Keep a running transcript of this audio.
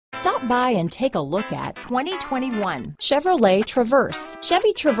Stop by and take a look at 2021 Chevrolet Traverse.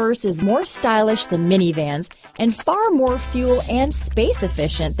 Chevy Traverse is more stylish than minivans and far more fuel and space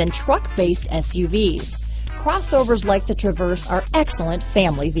efficient than truck-based SUVs. Crossovers like the Traverse are excellent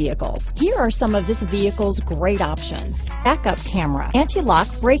family vehicles. Here are some of this vehicle's great options: backup camera, anti-lock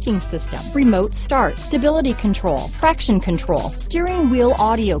braking system, remote start, stability control, traction control, steering wheel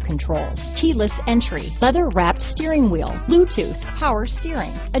audio controls, keyless entry, leather-wrapped steering wheel, Bluetooth, power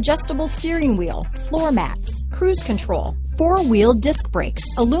steering, adjustable steering wheel, floor mats, cruise control, four-wheel disc brakes,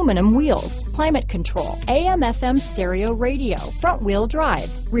 aluminum wheels, climate control, AM/FM stereo radio, front-wheel drive,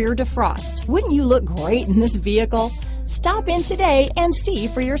 rear defrost. Wouldn't you look great in this vehicle? Stop in today and see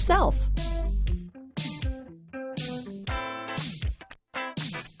for yourself.